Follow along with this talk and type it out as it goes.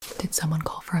Did someone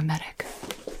call for a medic?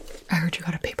 I heard you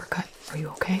got a paper cut. Are you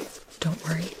okay? Don't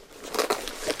worry.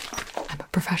 I'm a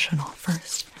professional.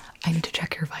 First, I need to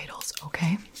check your vitals,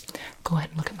 okay? Go ahead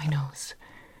and look at my nose.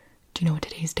 Do you know what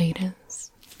today's date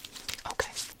is?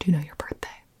 Okay. Do you know your birthday?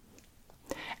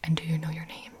 And do you know your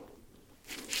name?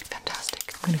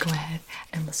 Fantastic. I'm gonna go ahead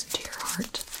and listen to your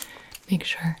heart. Make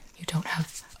sure you don't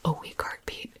have a weak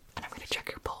heartbeat. And I'm gonna check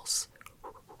your pulse.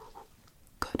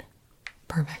 Good.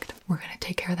 Perfect. We're gonna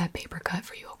take care of that paper cut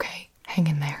for you, okay? Hang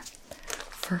in there.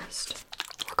 First,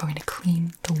 we're going to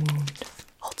clean the wound.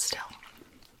 Hold still.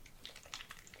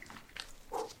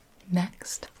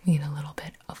 Next, we need a little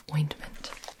bit of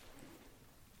ointment.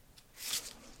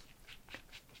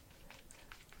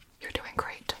 You're doing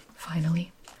great.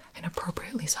 Finally, an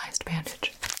appropriately sized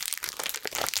bandage.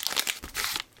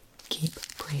 Keep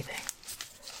breathing.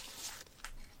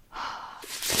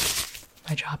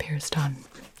 My job here is done.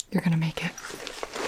 You're gonna make it.